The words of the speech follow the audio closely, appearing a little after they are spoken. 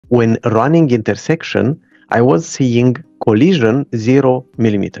when running intersection, I was seeing collision 0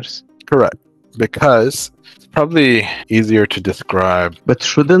 millimeters. Correct. Because it's probably easier to describe But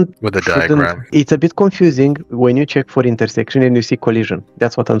shouldn't with a diagram. It's a bit confusing when you check for intersection and you see collision.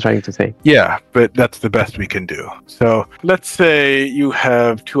 That's what I'm trying to say. Yeah, but that's the best we can do. So let's say you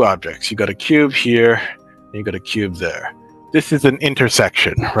have two objects. You got a cube here, and you got a cube there. This is an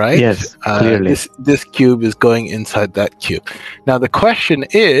intersection, right? Yes, clearly. This cube is going inside that cube. Now the question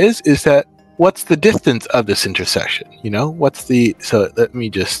is that what's the distance of this intersection? You know, so let me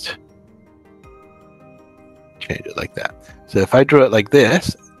just change it like that. So if I drew it like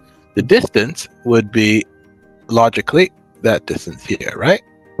this, the distance would be logically that distance here, right?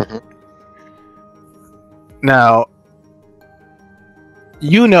 Mm-hmm. Now,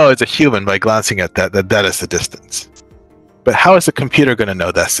 you know as a human by glancing at that is the distance. But how is the computer going to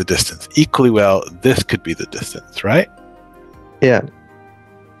know that's the distance? Equally well, this could be the distance, right? Yeah.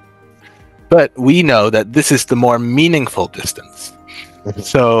 But we know that this is the more meaningful distance. Mm-hmm.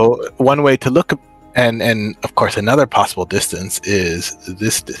 So one way to look, and of course another possible distance is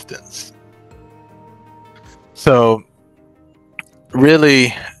this distance. So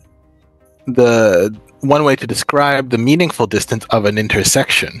really, the one way to describe the meaningful distance of an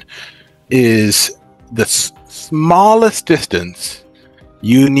intersection is the smallest distance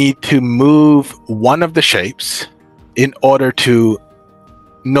you need to move one of the shapes in order to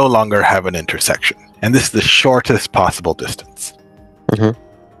no longer have an intersection. And this is the shortest possible distance. Mm-hmm.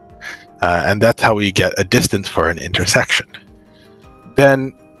 And that's how we get a distance for an intersection.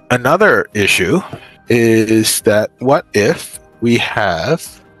 Then another issue is that what if we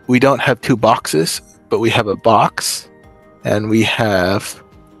don't have two boxes, but we have a box and we have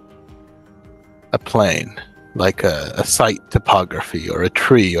a plane, like a site topography or a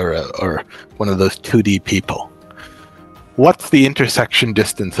tree or one of those 2D people. What's the intersection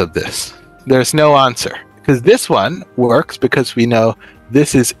distance of this? There's no answer, because this one works because we know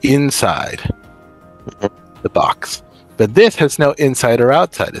this is inside the box. But this has no inside or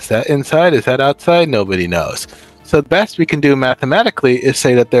outside. Is that inside? Is that outside? Nobody knows. So the best we can do mathematically is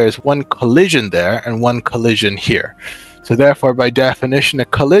say that there is one collision there and one collision here. So therefore, by definition, a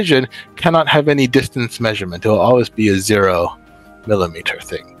collision cannot have any distance measurement. It will always be a 0 millimeter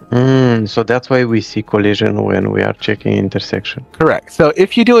thing. So that's why we see collision when we are checking intersection. Correct. So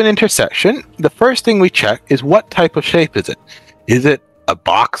if you do an intersection, the first thing we check is what type of shape is it? Is it a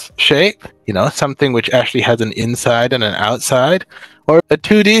box shape, something which actually has an inside and an outside, or a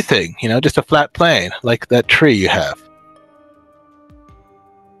 2D thing, just a flat plane like that tree you have?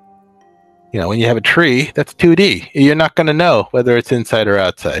 When you have a tree, that's 2D. You're not going to know whether it's inside or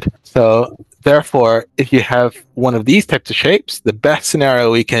outside. So therefore, if you have one of these types of shapes, the best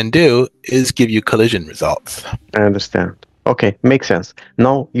scenario we can do is give you collision results. I understand. Okay, makes sense.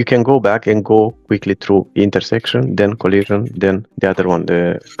 Now you can go back and go quickly through intersection, then collision, then the other one,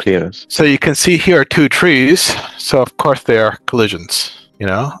 the clearance. So you can see here are two trees. So of course they are collisions.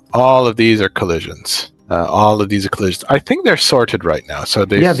 All of these are collisions. All of these are collisions. I think they're sorted right now. So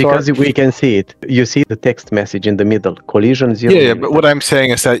they because we can see it. You see the text message in the middle, collision 0. Yeah, but what I'm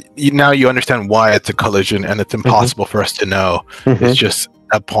saying is that now you understand why it's a collision, and it's impossible for us to know. It's just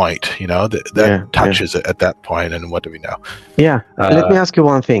a point, that touches it at that point, and what do we know? Yeah, let me ask you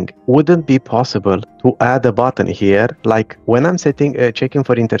one thing. Wouldn't it be possible to add a button here, like when I'm checking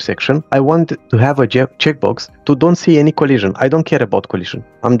for intersection, I want to have a checkbox to don't see any collision. I don't care about collision.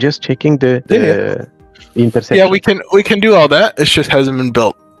 I'm just checking the intersection. Yeah, we can do all that. It just hasn't been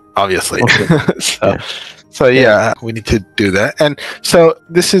built, obviously. Okay. So we need to do that. And so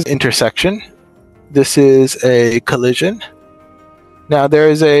this is intersection. This is a collision. Now there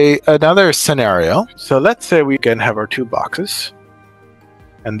is another scenario. So let's say we can have our two boxes,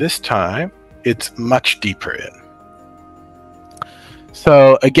 and this time it's much deeper in.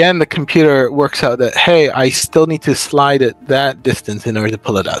 So again, the computer works out that, hey, I still need to slide it that distance in order to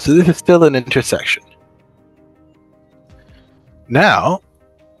pull it out. So this is still an intersection. Now,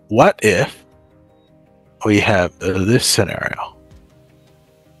 what if we have this scenario?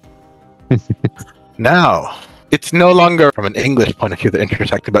 Now, it's no longer from an English point of view that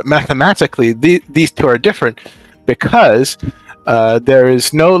intersected, but mathematically, these two are different because there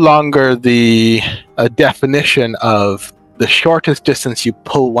is no longer the definition of the shortest distance you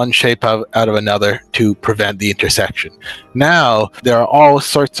pull one shape out of another to prevent the intersection. Now, there are all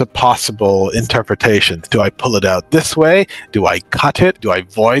sorts of possible interpretations. Do I pull it out this way? Do I cut it? Do I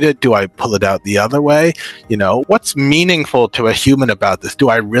void it? Do I pull it out the other way? What's meaningful to a human about this? Do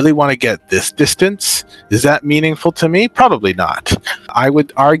I really want to get this distance? Is that meaningful to me? Probably not. I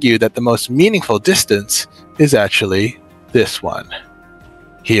would argue that the most meaningful distance is actually this one.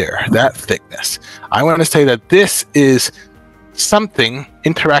 here, that thickness. I want to say that this is something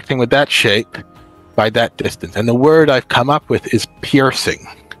interacting with that shape by that distance. And the word I've come up with is piercing.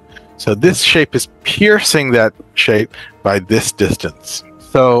 So this shape is piercing that shape by this distance.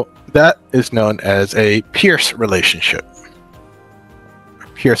 So that is known as a pierce relationship, a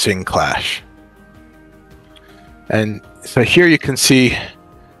piercing clash. And so here you can see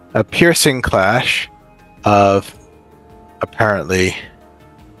a piercing clash of apparently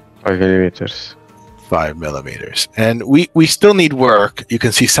 5 millimeters. 5 millimeters. And we still need work. You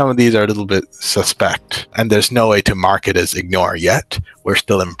can see some of these are a little bit suspect, and there's no way to mark it as ignore yet. We're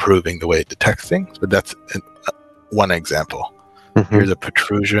still improving the way it detects things, but that's one example. Here's a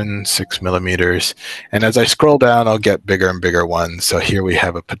protrusion, 6 millimeters. And as I scroll down, I'll get bigger and bigger ones. So here we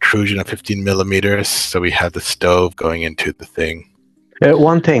have a protrusion of 15 millimeters. So we have the stove going into the thing.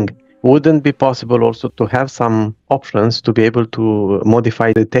 One thing, wouldn't it be possible also to have some options to be able to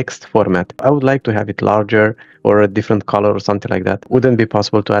modify the text format? I would like to have it larger or a different color or something like that. Wouldn't it be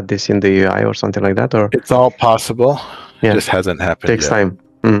possible to add this in the UI or something like that? Or it's all possible. Yeah. It just hasn't happened Takes yet. time.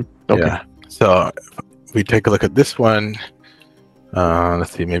 Okay. Yeah. So if we take a look at this one,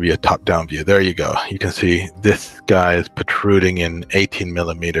 let's see, maybe a top-down view. There you go. You can see this guy is protruding in 18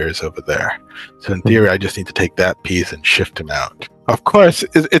 millimeters over there. So in theory, I just need to take that piece and shift him out. Of course,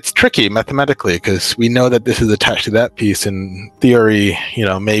 it's tricky mathematically because we know that this is attached to that piece. In theory, you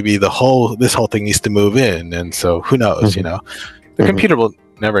know, maybe this whole thing needs to move in, and so who knows? You know, the computer will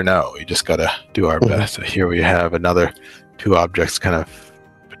never know. We just gotta do our best. So here we have another two objects kind of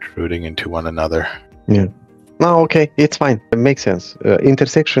protruding into one another. Yeah. No, okay, it's fine. It makes sense.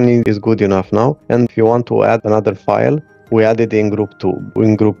 Intersection is good enough now. And if you want to add another file, we add it in group 2,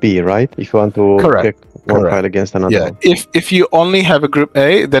 in group B, right? If you want to check one file against another one. If you only have a group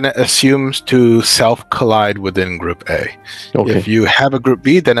A, then it assumes to self-collide within group A. Okay. If you have a group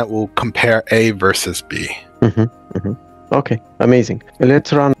B, then it will compare A versus B. Okay, amazing.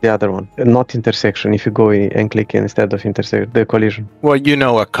 Let's run the other one, not intersection. If you go and click instead of intersection, the collision. Well, you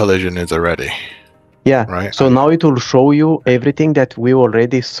know what collision is already. Yeah, right. So now it will show you everything that we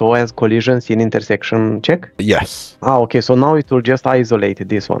already saw as collisions in intersection check? Yes. Okay, so now it will just isolate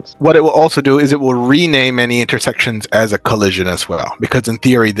these ones. What it will also do is it will rename any intersections as a collision as well, because in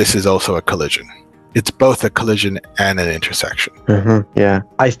theory, this is also a collision. It's both a collision and an intersection. Yeah,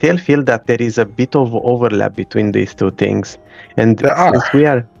 I still feel that there is a bit of overlap between these two things. And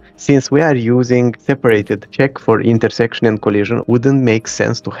since we are using separated check for intersection and collision, wouldn't make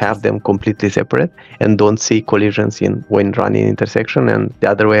sense to have them completely separate and don't see collisions when running intersection and the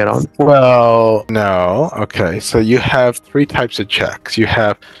other way around? Well, no. Okay, so you have 3 types of checks. You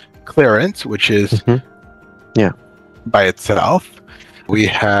have clearance, which is by itself. We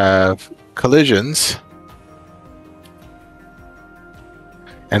have collisions.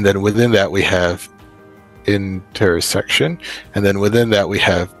 And then within that we have intersection, and then within that we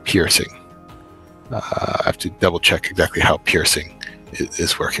have piercing. I have to double check exactly how piercing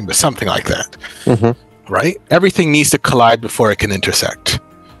is working, but something like that. Right? Everything needs to collide before it can intersect.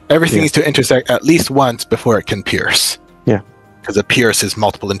 Everything needs to intersect at least once before it can pierce. Yeah. Because a pierce is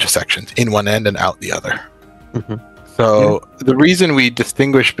multiple intersections in one end and out the other. So the reason we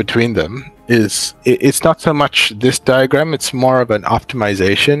distinguish between them is it's not so much this diagram, it's more of an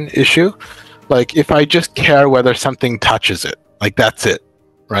optimization issue. Like if I just care whether something touches it, like that's it,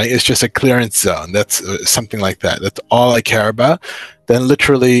 right? It's just a clearance zone. That's something like that. That's all I care about. Then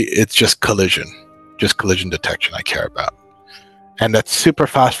literally it's just collision detection I care about. And that's super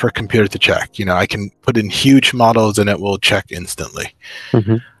fast for a computer to check. You know, I can put in huge models and it will check instantly.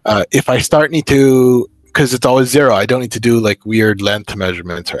 If I start need to, because it's always 0, I don't need to do like weird length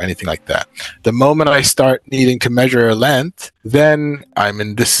measurements or anything like that. The moment I start needing to measure a length, then I'm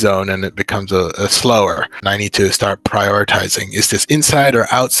in this zone and it becomes a slower. And I need to start prioritizing. Is this inside or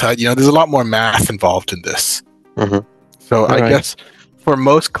outside? You know, there's a lot more math involved in this. So I guess for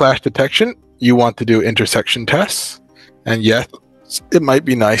most clash detection, you want to do intersection tests. And yes, it might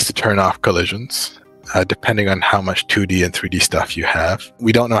be nice to turn off collisions. Depending on how much 2D and 3D stuff you have.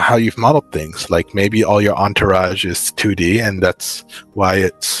 We don't know how you've modeled things. Like maybe all your entourage is 2D and that's why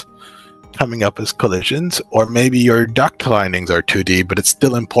it's coming up as collisions. Or maybe your duct linings are 2D, but it's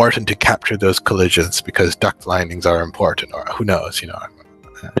still important to capture those collisions because duct linings are important. Or who knows, you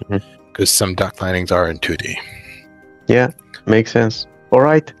know, because some duct linings are in 2D. Yeah, makes sense. All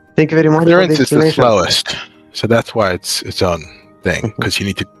right. Thank you very much. Clearance is the slowest. So that's why it's its own thing, because you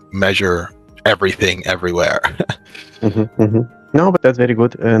need to measure everything everywhere. No, but that's very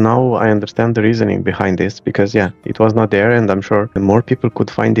good. Now I understand the reasoning behind this because it was not there, and I'm sure more people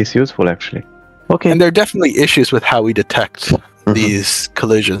could find this useful actually. Okay. And there are definitely issues with how we detect these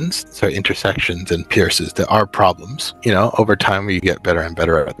collisions, sorry, intersections and pierces, there are problems. You know, over time we get better and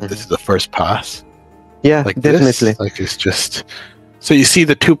better at this is the first pass. Yeah, like definitely. This, like it's just, so you see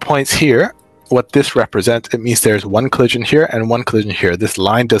the 2 points here. What this represents, it means there's one collision here and one collision here. This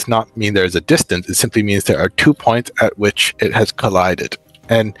line does not mean there's a distance. It simply means there are 2 points at which it has collided.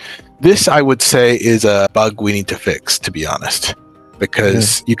 And this, I would say, is a bug we need to fix, to be honest,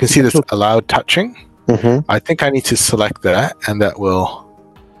 because you can see this allowed touching. I think I need to select that, and that will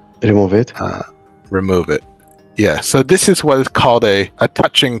remove it. Remove it. Yeah. So this is what is called a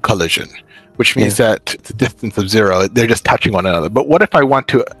touching collision, which means that the distance of 0, they're just touching one another. But what if I want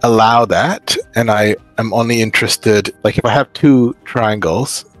to allow that, and I am only interested, like if I have 2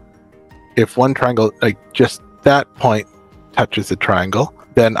 triangles, if one triangle, like just that point touches the triangle,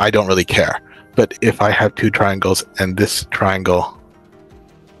 then I don't really care. But if I have 2 triangles and this triangle,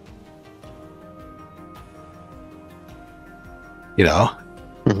 you know,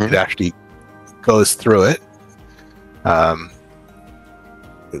 it actually goes through it.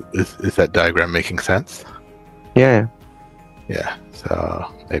 Is that diagram making sense? Yeah. Yeah.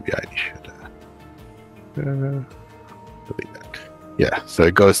 So maybe I should delete that. Yeah. So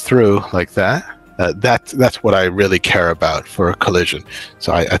it goes through like that. That's what I really care about for a collision.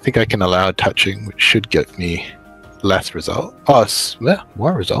 So I think I can allow touching, which should give me less result. Oh,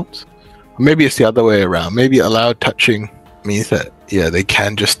 more results. Or maybe it's the other way around. Maybe allow touching means that they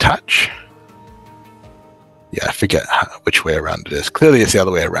can just touch. Yeah, I forget which way around it is. Clearly, it's the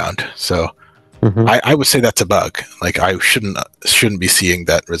other way around. So I would say that's a bug. Like I shouldn't be seeing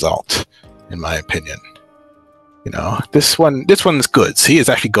that result, in my opinion. You know, this one's good. See, it's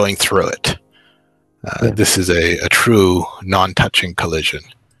actually going through it. This is a true non-touching collision.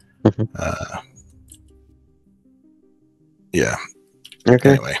 Yeah.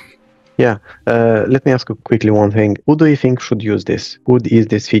 Okay. Anyway. Yeah. Let me ask you quickly one thing. Who do you think should use this? Who is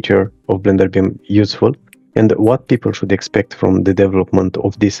this feature of BlenderBIM useful? And what people should expect from the development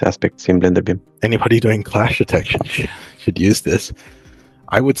of these aspects in BlenderBIM? Anybody doing clash detection should use this.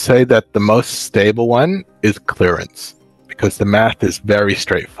 I would say that the most stable one is clearance, because the math is very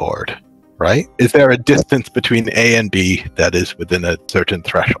straightforward, right? Is there a distance between A and B that is within a certain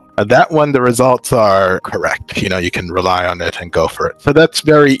threshold? That one, the results are correct. You know, you can rely on it and go for it. So that's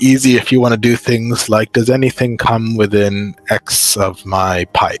very easy if you want to do things like, does anything come within X of my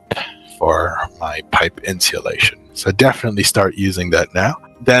pipe for my pipe insulation? So definitely start using that now.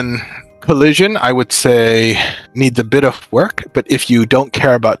 Then collision, I would say, needs a bit of work, but if you don't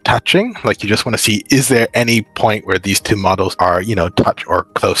care about touching, like you just want to see, is there any point where these 2 models are, you know, touch or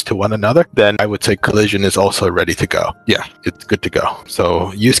close to one another, then I would say collision is also ready to go. Yeah, it's good to go.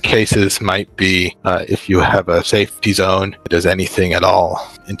 So use cases might be if you have a safety zone, does anything at all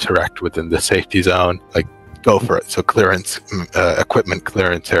interact within the safety zone? Like, go for it. So clearance, equipment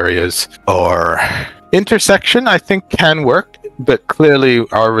clearance areas, or intersection, I think can work, but clearly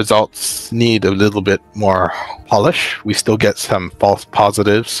our results need a little bit more polish. We still get some false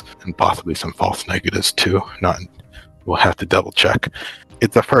positives and possibly some false negatives too. We'll have to double check.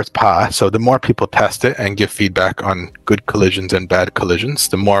 It's a first pass, so the more people test it and give feedback on good collisions and bad collisions,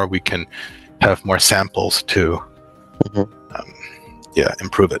 the more we can have more samples to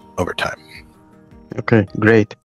improve it over time. Okay, great.